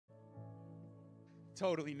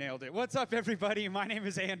Totally nailed it. What's up, everybody? My name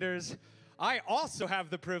is Anders. I also have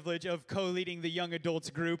the privilege of co-leading the young adults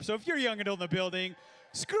group. So if you're a young adult in the building,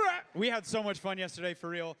 screw it. We had so much fun yesterday, for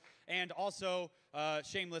real. And also,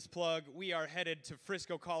 shameless plug, we are headed to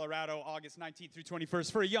Frisco, Colorado, August 19th through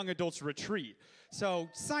 21st for a young adults retreat. So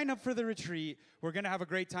sign up for the retreat. We're going to have a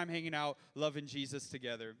great time hanging out, loving Jesus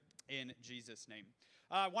together in Jesus' name.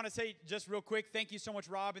 I want to say just real quick, thank you so much,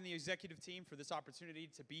 Rob and the executive team, for this opportunity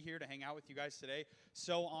to be here to hang out with you guys today.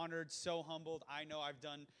 So honored, so humbled. I know I've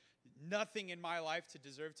done nothing in my life to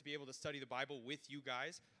deserve to be able to study the Bible with you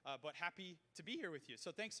guys, but happy to be here with you.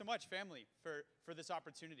 So thanks so much, family, for this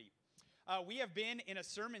opportunity. We have been in a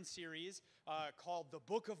sermon series called The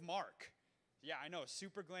Book of Mark. Yeah, I know,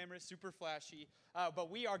 super glamorous, super flashy,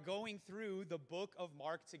 but we are going through the book of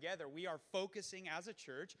Mark together. We are focusing as a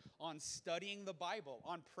church on studying the Bible,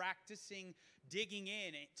 on practicing digging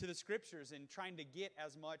in to the scriptures and trying to get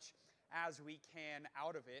as much as we can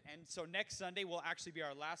out of it. And so next Sunday will actually be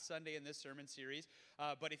our last Sunday in this sermon series.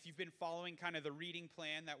 But if you've been following kind of the reading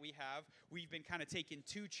plan that we have, we've been kind of taking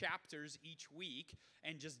 2 chapters each week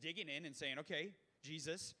and just digging in and saying, okay,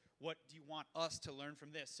 Jesus, what do you want us to learn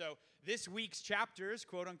from this? So this week's chapters,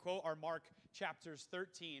 quote unquote, are Mark chapters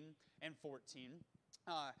 13 and 14.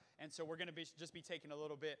 And so we're going to just be taking a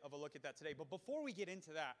little bit of a look at that today. But before we get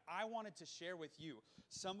into that, I wanted to share with you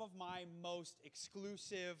some of my most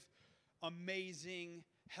exclusive, amazing,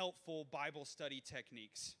 helpful Bible study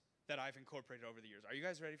techniques that I've incorporated over the years. Are you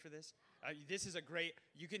guys ready for this? This is a great,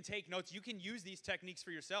 you can take notes. You can use these techniques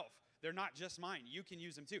for yourself. They're not just mine. You can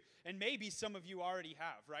use them too. And maybe some of you already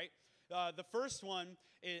have, right? The first one,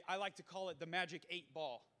 I like to call it the magic 8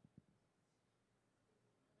 ball.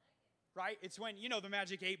 Right? It's when, you know, the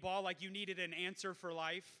magic 8 ball, like you needed an answer for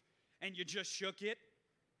life and you just shook it.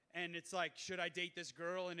 And it's like, should I date this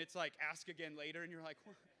girl? And it's like, ask again later. And you're like,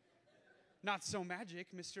 well, not so magic,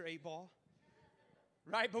 Mr. 8 ball.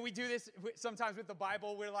 Right? But we do this sometimes with the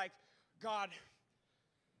Bible. We're like, God,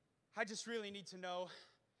 I just really need to know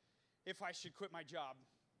if I should quit my job.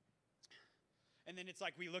 And then it's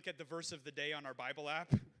like we look at the verse of the day on our Bible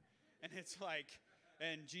app, and it's like,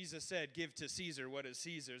 and Jesus said, give to Caesar what is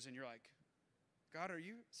Caesar's. And you're like, God, are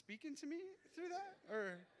you speaking to me through that?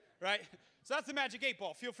 Or, right? So that's the magic 8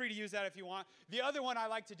 ball. Feel free to use that if you want. The other one I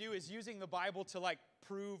like to do is using the Bible to like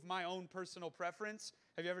prove my own personal preference.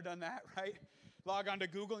 Have you ever done that, right? Log on to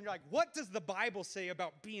Google and you're like, what does the Bible say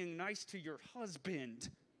about being nice to your husband?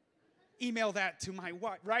 Email that to my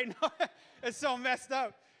wife, right? It's so messed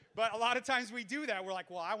up. But a lot of times we do that. We're like,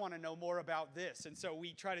 well, I want to know more about this. And so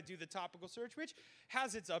we try to do the topical search, which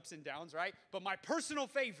has its ups and downs, right? But my personal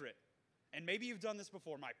favorite, and maybe you've done this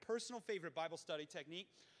before, my personal favorite Bible study technique,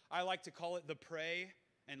 I like to call it the pray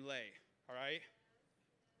and lay, all right?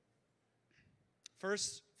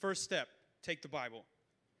 First step, take the Bible.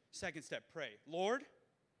 Second step, pray. Lord,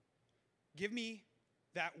 give me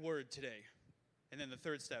that word today. And then the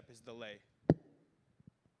third step is the lay.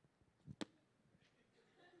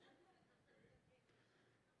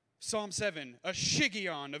 Psalm 7, a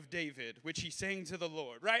shiggaion of David, which he sang to the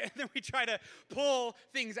Lord, right? And then we try to pull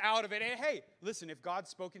things out of it. And hey, listen, if God's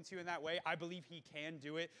spoken to you in that way, I believe he can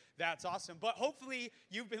do it. That's awesome. But hopefully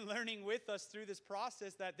you've been learning with us through this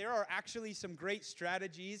process that there are actually some great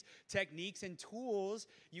strategies, techniques, and tools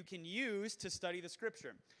you can use to study the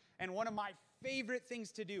scripture. And one of my favorite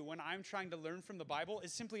things to do when I'm trying to learn from the Bible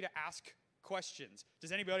is simply to ask questions.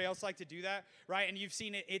 Does anybody else like to do that? Right? And you've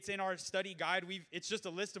seen it. It's in our study guide. It's just a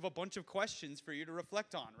list of a bunch of questions for you to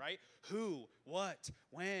reflect on, right? Who, what,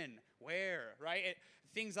 when, where, right?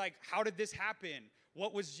 Things like, how did this happen?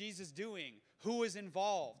 What was Jesus doing? Who was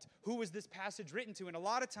involved? Who was this passage written to? And a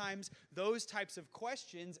lot of times, those types of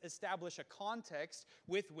questions establish a context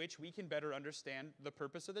with which we can better understand the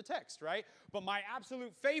purpose of the text, right? But my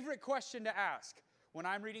absolute favorite question to ask when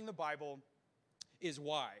I'm reading the Bible is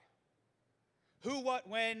why? Who, what,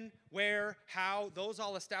 when, where, how, those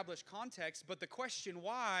all establish context, but the question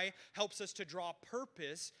why helps us to draw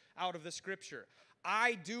purpose out of the scripture.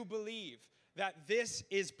 I do believe that this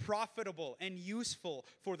is profitable and useful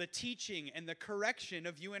for the teaching and the correction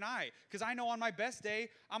of you and I. Because I know on my best day,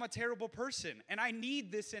 I'm a terrible person, and I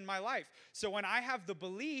need this in my life. So when I have the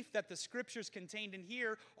belief that the scriptures contained in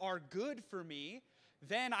here are good for me,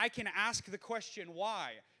 then I can ask the question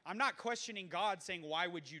why. I'm not questioning God saying, why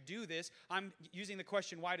would you do this? I'm using the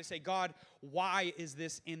question why to say, God, why is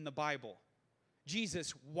this in the Bible?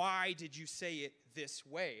 Jesus, why did you say it this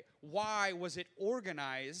way? Why was it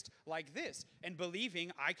organized like this? And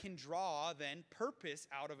believing I can draw then purpose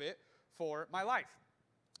out of it for my life.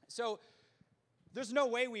 So there's no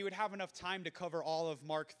way we would have enough time to cover all of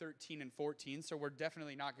Mark 13 and 14, so we're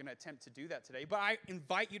definitely not going to attempt to do that today. But I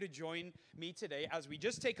invite you to join me today as we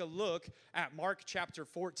just take a look at Mark chapter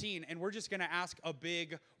 14, and we're just going to ask a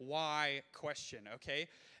big why question, okay?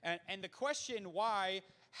 And the question why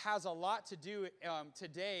has a lot to do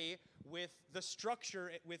today with the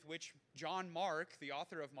structure with which John Mark, the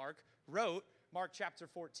author of Mark, wrote Mark chapter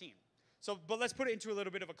 14. So, but let's put it into a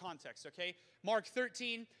little bit of a context, okay? Mark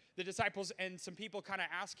 13, the disciples and some people kind of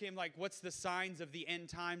ask him, like, what's the signs of the end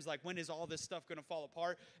times? Like, when is all this stuff going to fall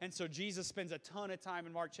apart? And so Jesus spends a ton of time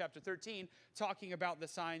in Mark chapter 13 talking about the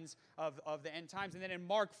signs of the end times. And then in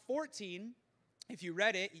Mark 14, if you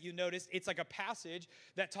read it, you notice it's like a passage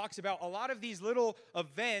that talks about a lot of these little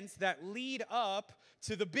events that lead up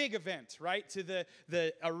to the big event, right? To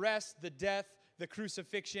the arrest, the death, the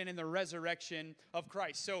crucifixion, and the resurrection of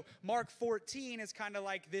Christ. So Mark 14 is kind of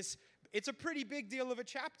like this. It's a pretty big deal of a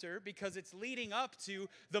chapter because it's leading up to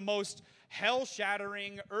the most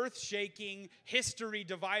hell-shattering, earth-shaking,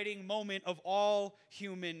 history-dividing moment of all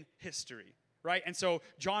human history, right? And so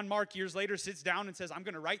John Mark years later sits down and says, I'm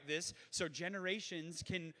going to write this so generations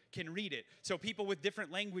can read it, so people with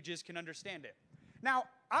different languages can understand it. Now,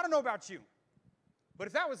 I don't know about you, but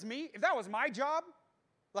if that was me, if that was my job,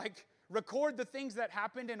 like, record the things that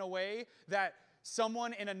happened in a way that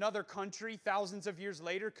someone in another country thousands of years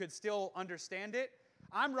later could still understand it,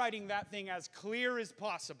 I'm writing that thing as clear as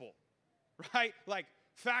possible, right? Like,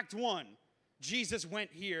 fact 1, Jesus went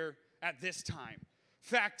here at this time.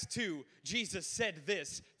 Fact 2, Jesus said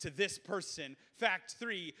this to this person. Fact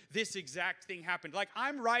 3, this exact thing happened. Like,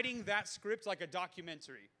 I'm writing that script like a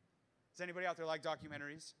documentary. Does anybody out there like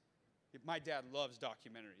documentaries? My dad loves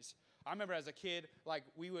documentaries. I remember as a kid, like,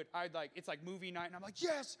 it's like movie night, and I'm like,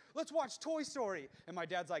 yes, let's watch Toy Story. And my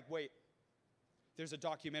dad's like, wait, there's a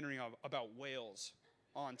documentary about whales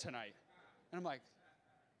on tonight. And I'm like,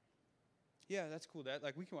 yeah, that's cool, Dad.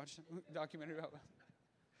 Like, we can watch a documentary about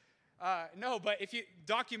no, but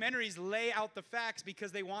documentaries lay out the facts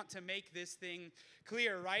because they want to make this thing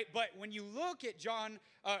clear, right? But when you look at John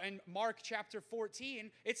and Mark chapter 14,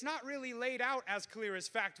 it's not really laid out as clear as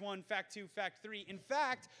fact 1, fact 2, fact 3. In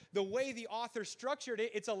fact, the way the author structured it,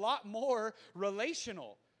 it's a lot more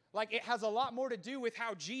relational. Like, it has a lot more to do with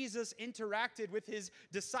how Jesus interacted with his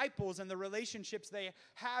disciples and the relationships they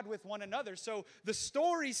had with one another. So the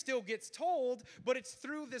story still gets told, but it's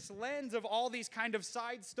through this lens of all these kind of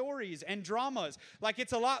side stories and dramas. Like,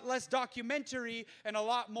 it's a lot less documentary and a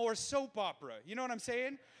lot more soap opera. You know what I'm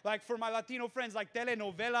saying? Like, for my Latino friends, like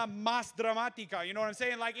telenovela más dramática. You know what I'm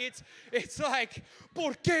saying? Like, it's like,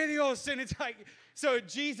 ¿por qué Dios? And it's like, so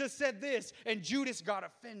Jesus said this, and Judas got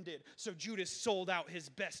offended. So Judas sold out his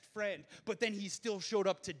best friend, but then he still showed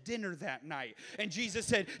up to dinner that night. And Jesus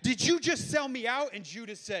said, did you just sell me out? And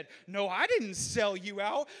Judas said, no, I didn't sell you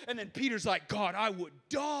out. And then Peter's like, God, I would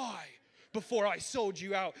die before I sold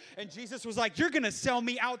you out. And Jesus was like, you're going to sell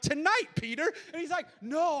me out tonight, Peter. And he's like,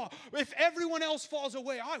 no, if everyone else falls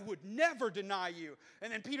away, I would never deny you.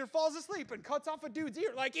 And then Peter falls asleep and cuts off a dude's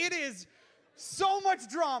ear. Like, it is so much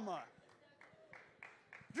drama.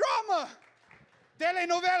 Drama,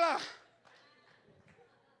 telenovela,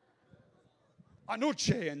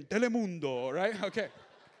 anoche en Telemundo, right? Okay,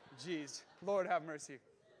 jeez, Lord have mercy.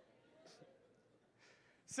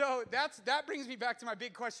 So that brings me back to my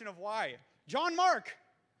big question of why. John Mark,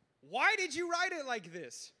 why did you write it like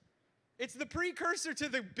this? It's the precursor to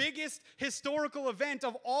the biggest historical event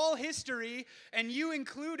of all history, and you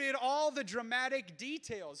included all the dramatic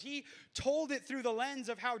details. He told it through the lens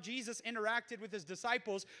of how Jesus interacted with his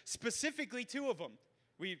disciples, specifically 2 of them.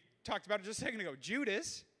 We talked about it just a second ago,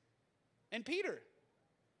 Judas and Peter.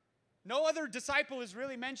 No other disciple is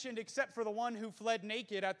really mentioned except for the one who fled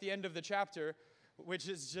naked at the end of the chapter, which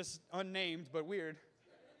is just unnamed but weird.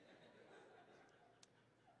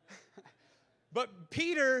 But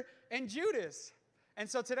Peter and Judas. And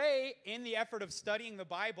so today, in the effort of studying the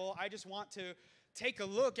Bible, I just want to take a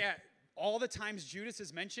look at all the times Judas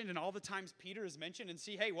is mentioned and all the times Peter is mentioned and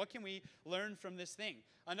see, hey, what can we learn from this thing?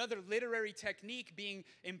 Another literary technique being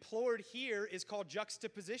employed here is called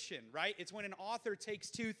juxtaposition, right? It's when an author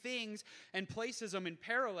takes 2 things and places them in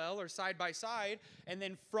parallel or side by side, and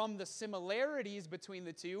then from the similarities between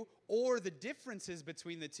the 2 or the differences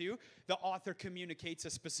between the 2, the author communicates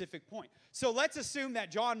a specific point. So let's assume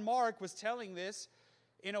that John Mark was telling this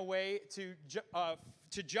in a way to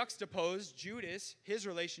juxtapose Judas, his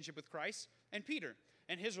relationship with Christ, and Peter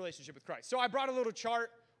and his relationship with Christ. So I brought a little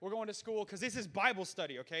chart. We're going to school because this is Bible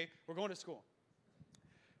study, okay? We're going to school.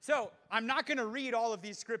 So I'm not going to read all of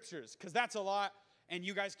these scriptures because that's a lot, and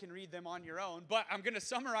you guys can read them on your own. But I'm going to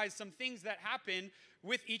summarize some things that happened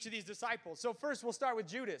with each of these disciples. So first, we'll start with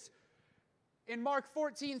Judas. In Mark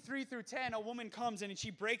 14, 3 through 10, a woman comes and she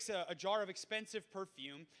breaks a jar of expensive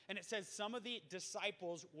perfume. And it says some of the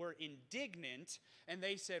disciples were indignant. And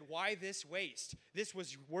they said, why this waste? This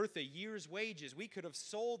was worth a year's wages. We could have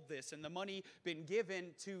sold this and the money been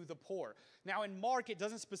given to the poor. Now in Mark, it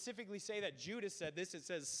doesn't specifically say that Judas said this. It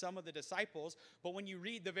says some of the disciples. But when you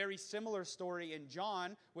read the very similar story in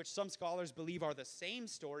John, which some scholars believe are the same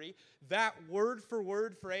story, that word for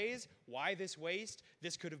word phrase, why this waste?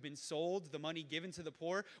 This could have been sold. The money given to the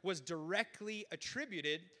poor was directly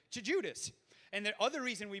attributed to Judas. And the other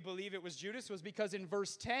reason we believe it was Judas was because in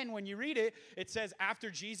verse 10, when you read it, it says after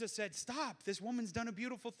Jesus said, stop, this woman's done a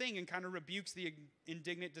beautiful thing, and kind of rebukes the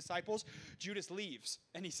indignant disciples, Judas leaves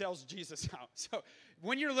and he sells Jesus out. So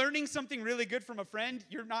when you're learning something really good from a friend,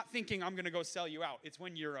 you're not thinking, I'm going to go sell you out. It's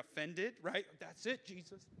when you're offended, right? That's it,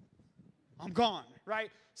 Jesus. I'm gone, right?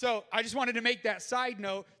 So I just wanted to make that side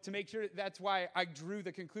note to make sure that's why I drew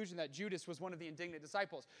the conclusion that Judas was one of the indignant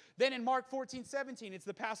disciples. Then in Mark 14, 17, it's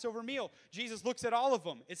the Passover meal. Jesus looks at all of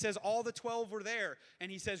them. It says all the 12 were there. And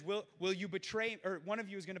he says, will you betray, or one of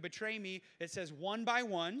you is going to betray me. It says one by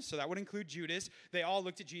one, so that would include Judas. They all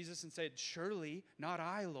looked at Jesus and said, surely not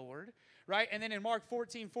I, Lord. Right? And then in Mark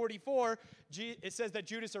 14, 44, it says that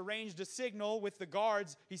Judas arranged a signal with the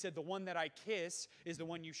guards. He said, the one that I kiss is the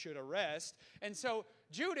one you should arrest. And so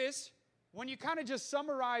Judas, when you kind of just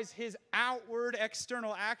summarize his outward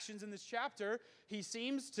external actions in this chapter, he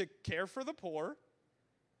seems to care for the poor.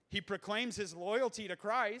 He proclaims his loyalty to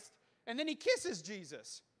Christ. And then he kisses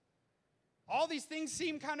Jesus. All these things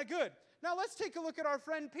seem kind of good. Now let's take a look at our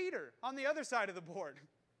friend Peter on the other side of the board.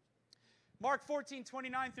 Mark 14,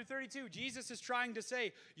 29 through 32, Jesus is trying to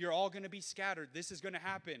say, you're all going to be scattered. This is going to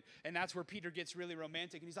happen. And that's where Peter gets really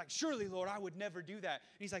romantic. And he's like, surely, Lord, I would never do that.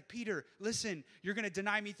 And he's like, Peter, listen, you're going to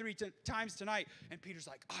deny me three times tonight. And Peter's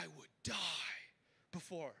like, I would die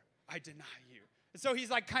before I deny you. And so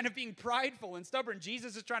he's like kind of being prideful and stubborn.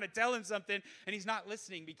 Jesus is trying to tell him something, and he's not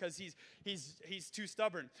listening because he's too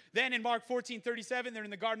stubborn. Then in Mark 14:37, they're in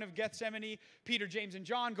the Garden of Gethsemane. Peter, James, and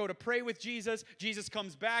John go to pray with Jesus. Jesus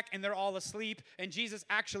comes back, and they're all asleep. And Jesus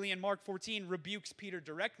actually in Mark 14 rebukes Peter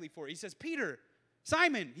directly for it. He says, Peter,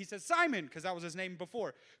 Simon. He says, Simon, because that was his name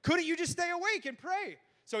before. Couldn't you just stay awake and pray?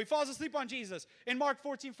 So he falls asleep on Jesus. In Mark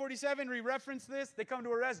 14:47, we reference this. They come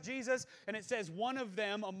to arrest Jesus, and it says one of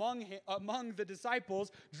them among the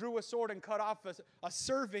disciples drew a sword and cut off a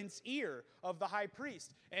servant's ear of the high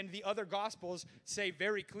priest. And the other gospels say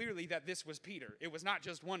very clearly that this was Peter. It was not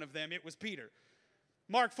just one of them, it was Peter.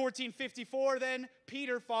 Mark 14:54, then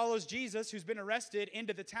Peter follows Jesus, who's been arrested,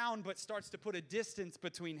 into the town, but starts to put a distance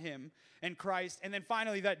between him and Christ. And then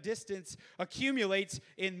finally, that distance accumulates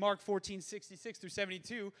in Mark 14:66 through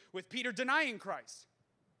 72, with Peter denying Christ.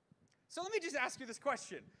 So let me just ask you this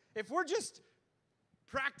question. If we're just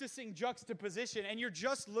practicing juxtaposition and you're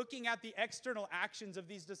just looking at the external actions of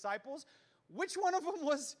these disciples, which one of them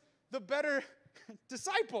was the better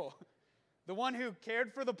disciple? The one who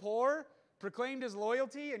cared for the poor, proclaimed his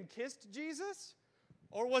loyalty, and kissed Jesus?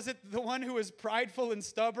 Or was it the one who was prideful and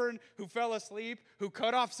stubborn, who fell asleep, who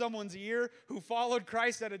cut off someone's ear, who followed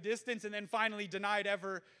Christ at a distance, and then finally denied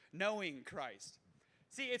ever knowing Christ?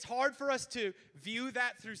 See, it's hard for us to view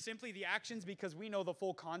that through simply the actions because we know the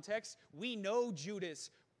full context. We know Judas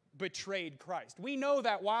betrayed Christ. We know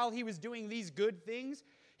that while he was doing these good things,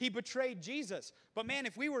 he betrayed Jesus. But man,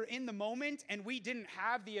 if we were in the moment and we didn't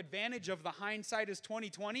have the advantage of the hindsight is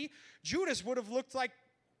 2020, Judas would have looked like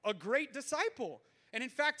a great disciple. And in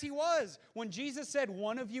fact, he was. When Jesus said,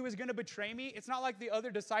 one of you is going to betray me, it's not like the other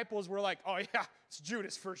disciples were like, oh yeah, it's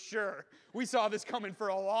Judas for sure. We saw this coming for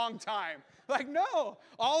a long time. Like, no.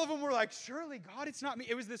 All of them were like, surely, God, it's not me.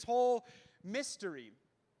 It was this whole mystery.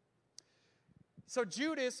 So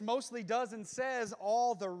Judas mostly does and says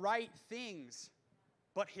all the right things,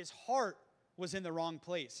 but his heart was in the wrong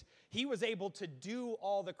place. He was able to do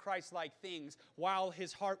all the Christ-like things while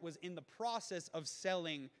his heart was in the process of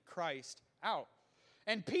selling Christ out.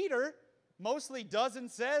 And Peter mostly does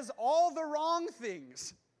and says all the wrong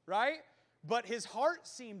things, right? But his heart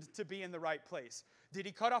seemed to be in the right place. Did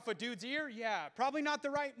he cut off a dude's ear? Yeah, probably not the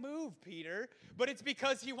right move, Peter. But it's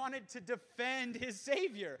because he wanted to defend his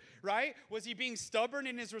Savior, right? Was he being stubborn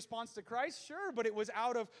in his response to Christ? Sure, but it was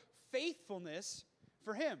out of faithfulness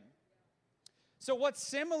for him. So what's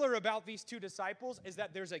similar about these two disciples is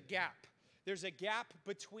that there's a gap. There's a gap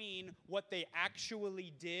between what they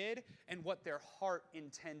actually did and what their heart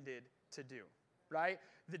intended to do, right?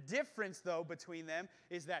 The difference, though, between them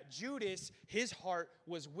is that Judas, his heart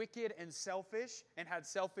was wicked and selfish and had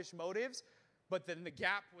selfish motives, but then the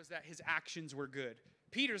gap was that his actions were good.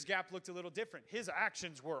 Peter's gap looked a little different. His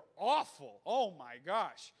actions were awful. Oh my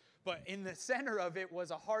gosh. But in the center of it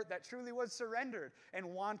was a heart that truly was surrendered and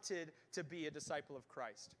wanted to be a disciple of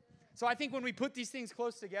Christ. So I think when we put these things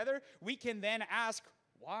close together, we can then ask,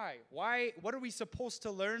 why? What are we supposed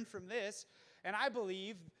to learn from this? And I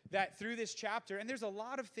believe that through this chapter, and there's a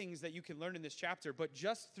lot of things that you can learn in this chapter, but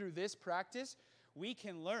just through this practice, we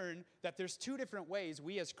can learn that there's two different ways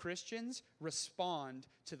we as Christians respond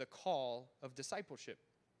to the call of discipleship.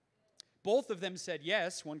 Both of them said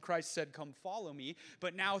yes when Christ said, come follow me.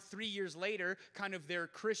 But now 3 years later, kind of their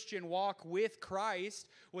Christian walk with Christ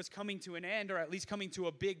was coming to an end, or at least coming to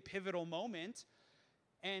a big pivotal moment.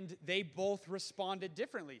 And they both responded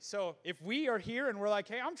differently. So if we are here and we're like,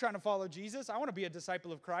 hey, I'm trying to follow Jesus, I want to be a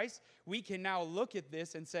disciple of Christ, we can now look at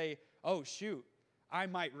this and say, oh, shoot, I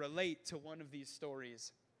might relate to one of these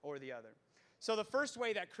stories or the other. So the first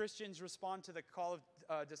way that Christians respond to the call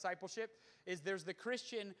of discipleship is there's the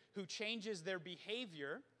Christian who changes their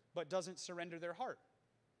behavior but doesn't surrender their heart.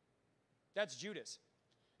 That's Judas.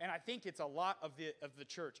 And I think it's a lot of the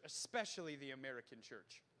church, especially the American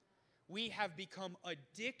church. We have become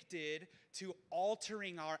addicted to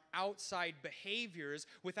altering our outside behaviors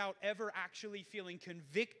without ever actually feeling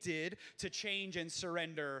convicted to change and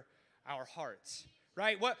surrender our hearts.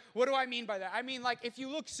 Right? What do I mean by that? I mean, like, if you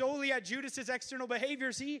look solely at Judas's external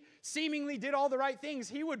behaviors, he seemingly did all the right things.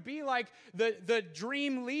 He would be like the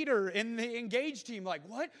dream leader in the Engage team. Like,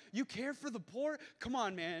 what? You care for the poor? Come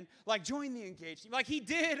on, man. Like, join the Engage team. Like, he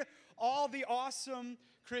did all the awesome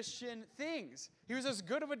Christian things. He was as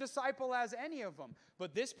good of a disciple as any of them.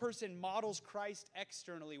 But this person models Christ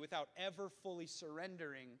externally without ever fully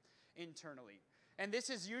surrendering internally. And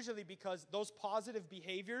this is usually because those positive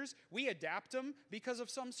behaviors, we adapt them because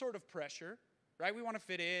of some sort of pressure, right? We want to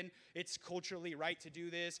fit in. It's culturally right to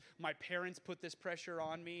do this. My parents put this pressure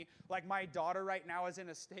on me. Like, my daughter right now is in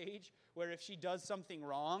a stage where if she does something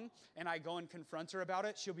wrong and I go and confront her about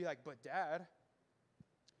it, she'll be like, but Dad,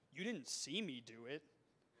 you didn't see me do it.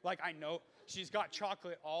 Like, I know she's got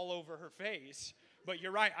chocolate all over her face, but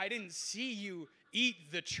you're right, I didn't see you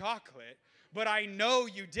eat the chocolate. But I know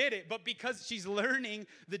you did it. But because she's learning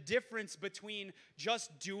the difference between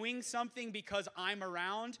just doing something because I'm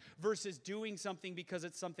around versus doing something because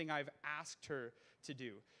it's something I've asked her to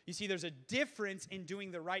do. You see, there's a difference in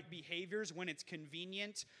doing the right behaviors when it's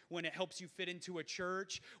convenient, when it helps you fit into a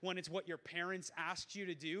church, when it's what your parents asked you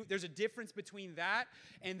to do. There's a difference between that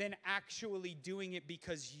and then actually doing it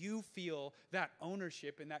because you feel that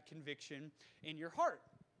ownership and that conviction in your heart.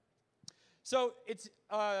 So it's...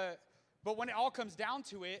 But when it all comes down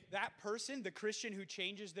to it, that person, the Christian who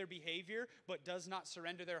changes their behavior but does not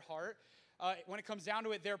surrender their heart, when it comes down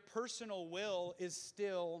to it, their personal will is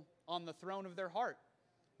still on the throne of their heart.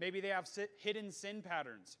 Maybe they have hidden sin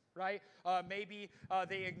patterns, right? Maybe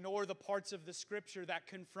they ignore the parts of the scripture that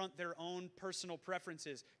confront their own personal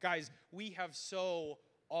preferences. Guys, we have so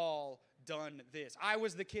all done this. I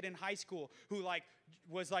was the kid in high school who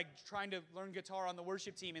was trying to learn guitar on the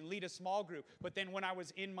worship team and lead a small group. But then when I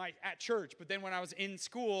was at church, but then when I was in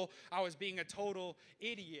school, I was being a total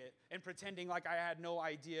idiot and pretending like I had no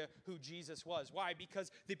idea who Jesus was. Why?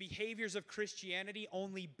 Because the behaviors of Christianity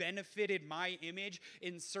only benefited my image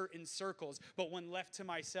in certain circles. But when left to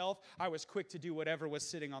myself, I was quick to do whatever was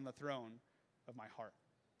sitting on the throne of my heart.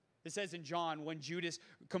 It says in John, when Judas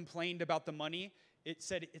complained about the money, he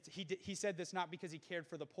said this not because he cared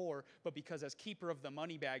for the poor, but because as keeper of the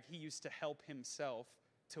money bag, he used to help himself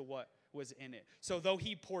to what was in it. So though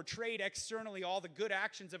he portrayed externally all the good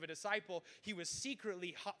actions of a disciple, he was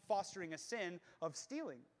secretly fostering a sin of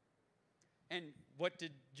stealing. And what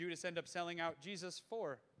did Judas end up selling out Jesus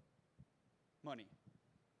for? Money.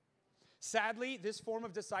 Sadly, this form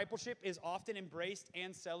of discipleship is often embraced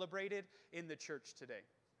and celebrated in the church today.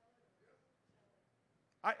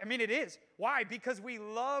 I mean, it is. Why? Because we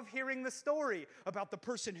love hearing the story about the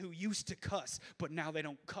person who used to cuss, but now they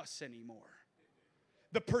don't cuss anymore.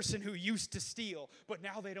 The person who used to steal, but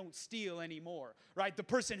now they don't steal anymore, right? The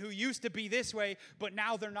person who used to be this way, but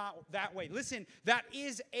now they're not that way. Listen, that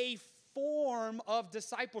is a form of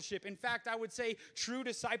discipleship. In fact, I would say true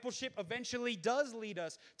discipleship eventually does lead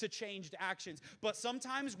us to changed actions. But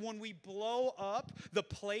sometimes when we blow up the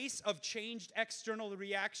place of changed external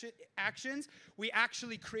actions, we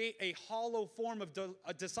actually create a hollow form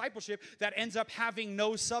of discipleship that ends up having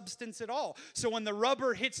no substance at all. So when the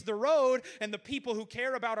rubber hits the road and the people who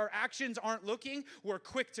care about our actions aren't looking, we're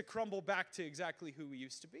quick to crumble back to exactly who we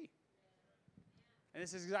used to be. And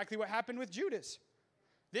this is exactly what happened with Judas.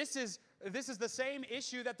 This is the same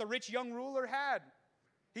issue that the rich young ruler had.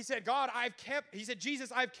 He said,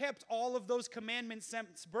 Jesus, I've kept all of those commandments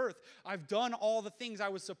since birth. I've done all the things I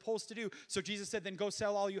was supposed to do. So Jesus said, then go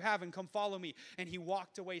sell all you have and come follow me. And he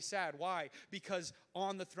walked away sad. Why? Because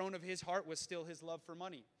on the throne of his heart was still his love for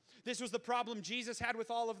money. This was the problem Jesus had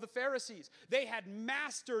with all of the Pharisees. They had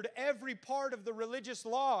mastered every part of the religious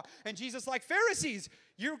law. And Jesus, like, Pharisees,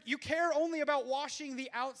 you care only about washing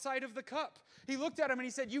the outside of the cup. He looked at him and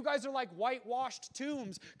he said, you guys are like whitewashed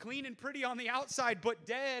tombs, clean and pretty on the outside, but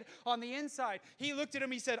dead on the inside. He looked at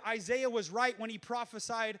him, he said, Isaiah was right when he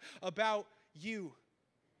prophesied about you.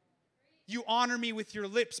 You honor me with your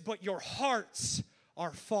lips, but your hearts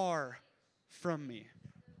are far from me.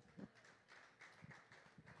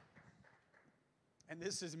 And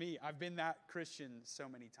this is me. I've been that Christian so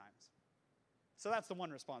many times. So that's the one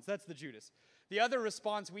response. That's the Judas. The other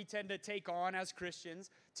response we tend to take on as Christians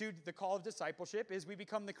to the call of discipleship is we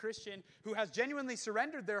become the Christian who has genuinely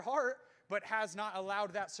surrendered their heart, but has not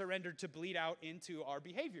allowed that surrender to bleed out into our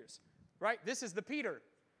behaviors. Right? This is the Peter.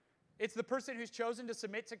 It's the person who's chosen to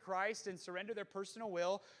submit to Christ and surrender their personal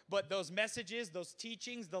will, but those messages, those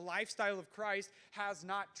teachings, the lifestyle of Christ has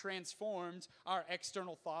not transformed our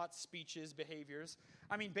external thoughts, speeches, behaviors.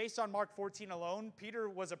 I mean, based on Mark 14 alone, Peter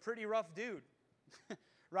was a pretty rough dude,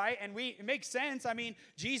 right? And it makes sense. I mean,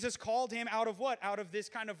 Jesus called him out of what? Out of this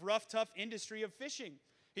kind of rough, tough industry of fishing.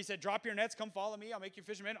 He said, drop your nets, come follow me, I'll make you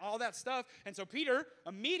fishermen, all that stuff. And so Peter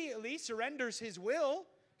immediately surrenders his will.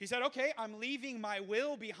 He said, okay, I'm leaving my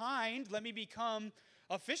will behind. Let me become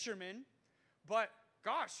a fisherman. But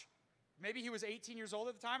gosh, maybe he was 18 years old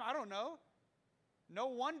at the time. I don't know. No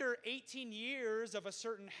wonder 18 years of a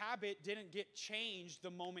certain habit didn't get changed the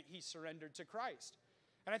moment he surrendered to Christ.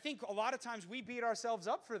 And I think a lot of times we beat ourselves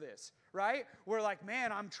up for this, right? We're like,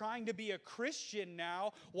 man, I'm trying to be a Christian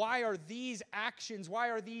now. Why are these actions, why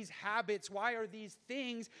are these habits, why are these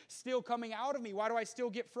things still coming out of me? Why do I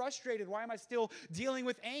still get frustrated? Why am I still dealing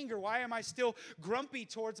with anger? Why am I still grumpy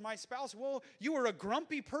towards my spouse? Well, you were a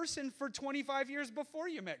grumpy person for 25 years before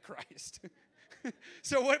you met Christ.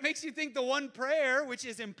 So what makes you think the one prayer, which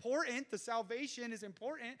is important, the salvation is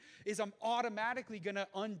important, is I'm automatically going to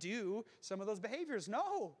undo some of those behaviors?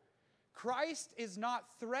 No. Christ is not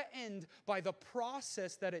threatened by the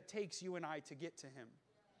process that it takes you and I to get to him.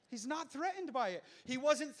 He's not threatened by it. He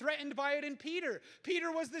wasn't threatened by it in Peter.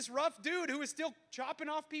 Peter was this rough dude who was still chopping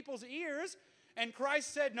off people's ears. And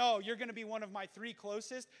Christ said, no, you're going to be one of my 3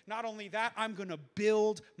 closest. Not only that, I'm going to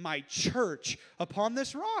build my church upon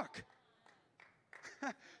this rock.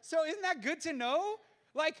 So isn't that good to know?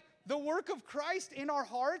 Like the work of Christ in our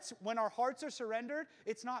hearts, when our hearts are surrendered,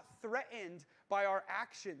 it's not threatened by our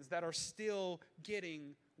actions that are still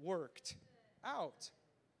getting worked out.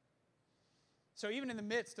 So even in the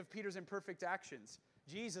midst of Peter's imperfect actions,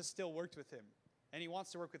 Jesus still worked with him. And he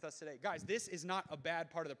wants to work with us today. Guys, this is not a bad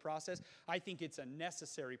part of the process. I think it's a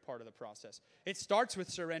necessary part of the process. It starts with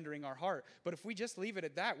surrendering our heart. But if we just leave it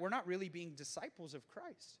at that, we're not really being disciples of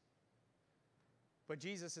Christ. But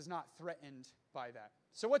Jesus is not threatened by that.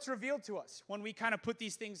 So what's revealed to us when we kind of put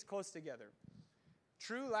these things close together?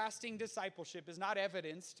 True lasting discipleship is not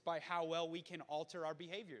evidenced by how well we can alter our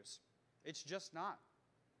behaviors. It's just not.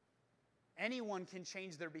 Anyone can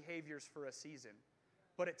change their behaviors for a season,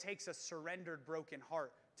 but it takes a surrendered, broken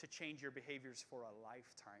heart to change your behaviors for a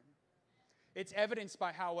lifetime. It's evidenced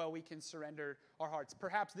by how well we can surrender our hearts.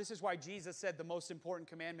 Perhaps this is why Jesus said the most important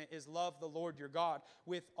commandment is love the Lord your God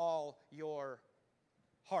with all your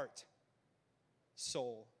heart,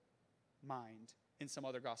 soul, mind, in some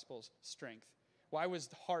other gospels, strength. Why was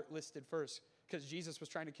the heart listed first? Because Jesus was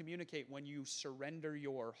trying to communicate when you surrender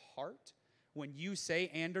your heart, when you say,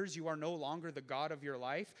 Anders, you are no longer the God of your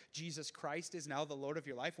life, Jesus Christ is now the Lord of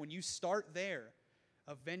your life. When you start there,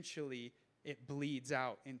 eventually it bleeds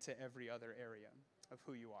out into every other area of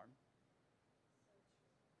who you are.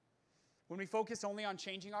 When we focus only on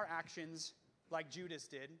changing our actions like Judas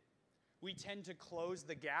did, we tend to close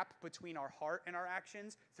the gap between our heart and our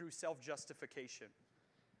actions through self-justification.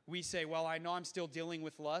 We say, well, I know I'm still dealing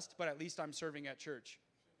with lust, but at least I'm serving at church.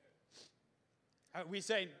 We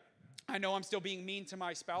say, I know I'm still being mean to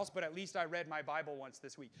my spouse, but at least I read my Bible once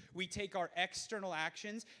this week. We take our external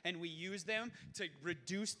actions and we use them to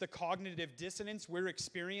reduce the cognitive dissonance we're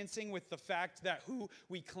experiencing with the fact that who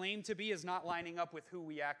we claim to be is not lining up with who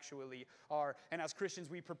we actually are. And as Christians,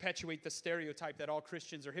 we perpetuate the stereotype that all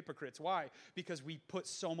Christians are hypocrites. Why? Because we put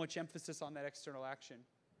so much emphasis on that external action.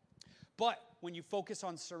 But when you focus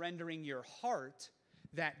on surrendering your heart,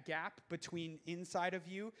 that gap between inside of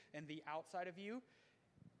you and the outside of you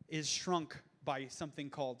is shrunk by something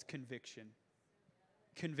called conviction.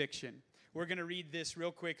 Conviction. We're going to read this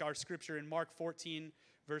real quick, our scripture in Mark 14,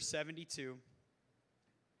 verse 72.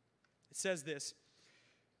 It says this.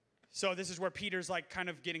 So this is where Peter's like kind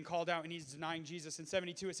of getting called out and he's denying Jesus. In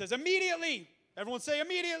 72 it says, immediately, everyone say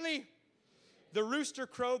immediately, the rooster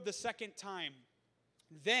crowed the second time.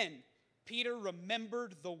 Then Peter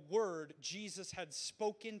remembered the word Jesus had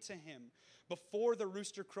spoken to him. Before the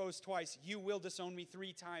rooster crows twice, you will disown me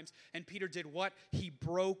 3 times. And Peter did what? He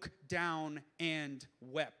broke down and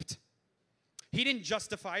wept. He didn't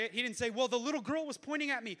justify it. He didn't say, well, the little girl was pointing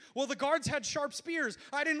at me. Well, the guards had sharp spears.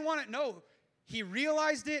 I didn't want it. No, he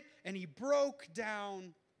realized it and he broke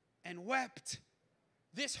down and wept.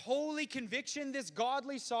 This holy conviction, this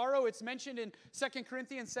godly sorrow, it's mentioned in 2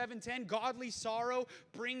 Corinthians 7:10. Godly sorrow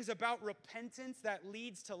brings about repentance that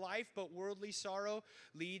leads to life, but worldly sorrow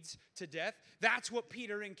leads to death. That's what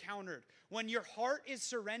Peter encountered. When your heart is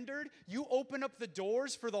surrendered, you open up the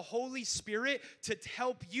doors for the Holy Spirit to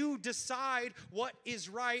help you decide what is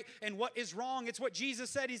right and what is wrong. It's what Jesus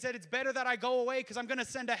said. He said, it's better that I go away because I'm going to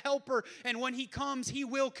send a helper. And when he comes, he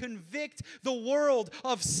will convict the world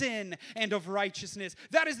of sin and of righteousness.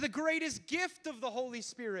 That is the greatest gift of the Holy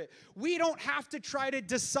Spirit. We don't have to try to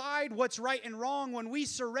decide what's right and wrong. When we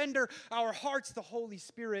surrender our hearts, the Holy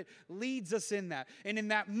Spirit leads us in that. And in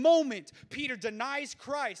that moment, Peter denies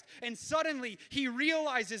Christ, and suddenly he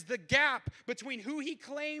realizes the gap between who he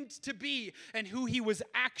claimed to be and who he was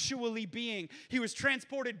actually being. He was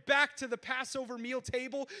transported back to the Passover meal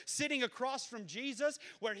table, sitting across from Jesus,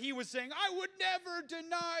 where he was saying, I would never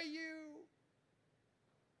deny you.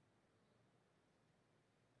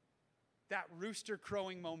 That rooster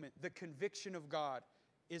crowing moment, the conviction of God,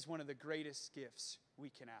 is one of the greatest gifts we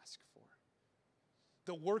can ask for.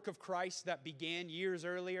 The work of Christ that began years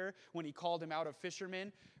earlier when he called him out of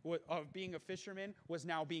being a fisherman, was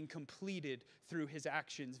now being completed through his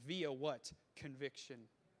actions via what? Conviction.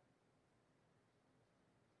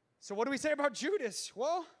 So what do we say about Judas?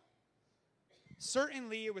 Well,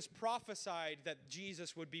 certainly it was prophesied that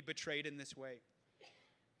Jesus would be betrayed in this way.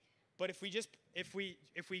 But if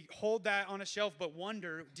we hold that on a shelf but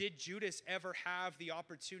wonder, did Judas ever have the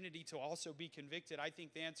opportunity to also be convicted? I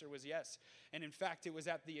think the answer was yes. And in fact, it was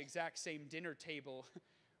at the exact same dinner table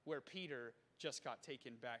where Peter just got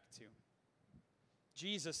taken back to.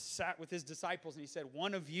 Jesus sat with his disciples and he said,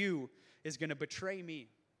 one of you is going to betray me.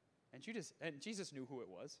 And Jesus knew who it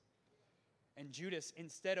was. And Judas,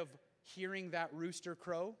 instead of hearing that rooster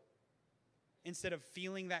crow, instead of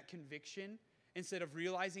feeling that conviction, instead of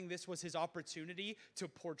realizing this was his opportunity to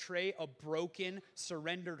portray a broken,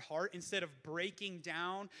 surrendered heart, instead of breaking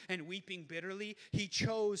down and weeping bitterly, he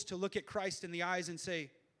chose to look at Christ in the eyes and say,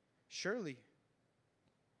 surely,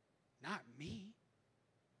 not me.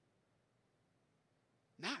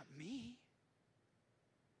 Not me.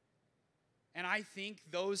 And I think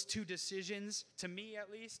those two decisions, to me at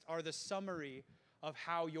least, are the summary of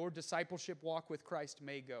how your discipleship walk with Christ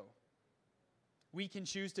may go. We can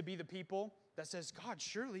choose to be the people that says, God,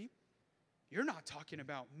 surely you're not talking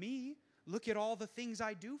about me. Look at all the things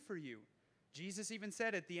I do for you. Jesus even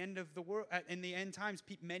said at the end of the world, in the end times,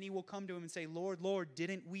 many will come to him and say, Lord, Lord,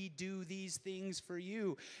 didn't we do these things for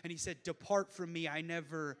you? And he said, depart from me, I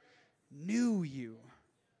never knew you.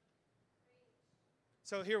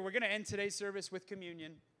 So here, we're going to end today's service with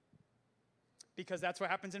communion, because that's what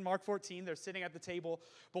happens in Mark 14. They're sitting at the table.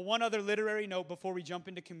 But one other literary note before we jump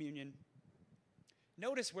into communion.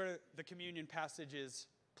 Notice where the communion passage is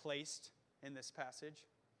placed in this passage.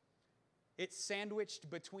 It's sandwiched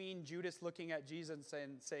between Judas looking at Jesus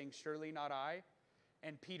and saying, surely not I,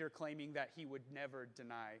 and Peter claiming that he would never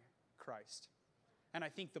deny Christ. And I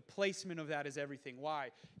think the placement of that is everything. Why?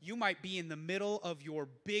 You might be in the middle of your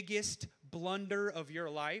biggest blunder of your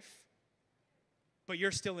life, but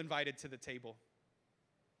you're still invited to the table.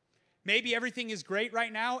 Maybe everything is great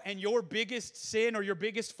right now and your biggest sin or your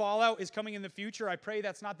biggest fallout is coming in the future. I pray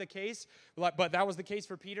that's not the case, but that was the case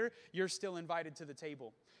for Peter. You're still invited to the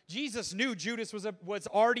table. Jesus knew Judas was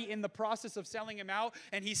already in the process of selling him out,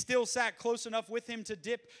 and he still sat close enough with him to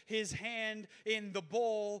dip his hand in the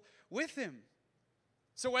bowl with him.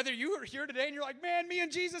 So whether you are here today and you're like, man, me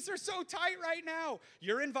and Jesus are so tight right now,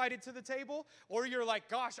 you're invited to the table, or you're like,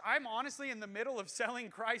 gosh, I'm honestly in the middle of selling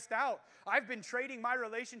Christ out. I've been trading my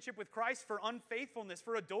relationship with Christ for unfaithfulness,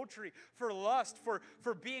 for adultery, for lust,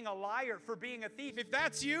 for being a liar, for being a thief. If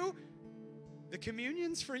that's you, the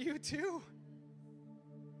communion's for you too.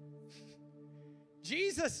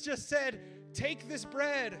 Jesus just said, take this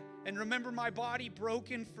bread and remember my body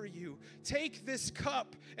broken for you. Take this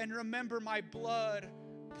cup and remember my blood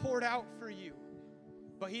poured out for you.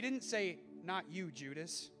 But he didn't say, not you,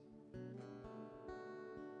 Judas.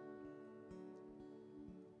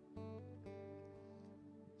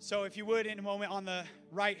 So if you would, in a moment, on the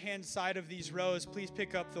right-hand side of these rows, please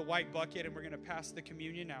pick up the white bucket, and we're going to pass the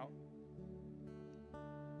communion out.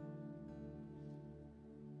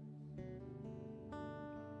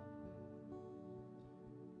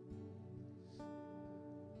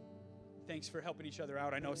 Thanks for helping each other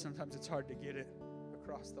out. I know sometimes it's hard to get it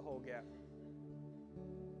across the whole gap.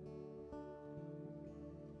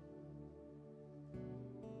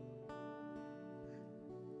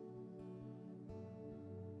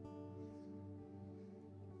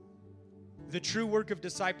 The true work of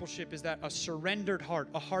discipleship is that a surrendered heart,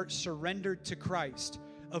 a heart surrendered to Christ,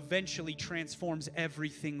 eventually transforms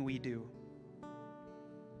everything we do.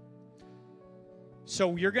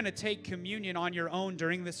 So you're going to take communion on your own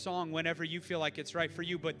during this song whenever you feel like it's right for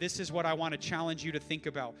you, but this is what I want to challenge you to think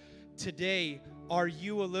about. Today, are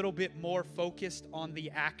you a little bit more focused on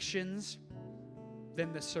the actions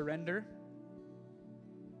than the surrender?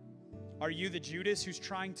 Are you the Judas who's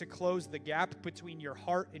trying to close the gap between your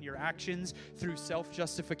heart and your actions through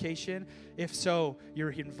self-justification? If so,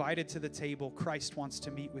 you're invited to the table. Christ wants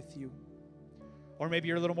to meet with you. Or maybe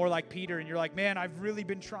you're a little more like Peter and you're like, man, I've really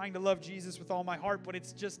been trying to love Jesus with all my heart, but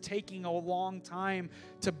it's just taking a long time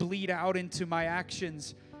to bleed out into my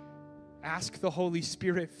actions. Ask the Holy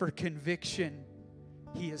Spirit for conviction.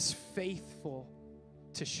 He is faithful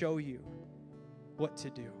to show you what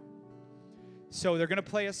to do. So they're going to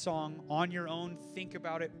play a song on your own. Think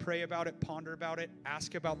about it, pray about it, ponder about it,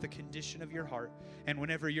 ask about the condition of your heart. And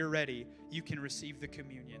whenever you're ready, you can receive the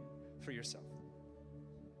communion for yourself.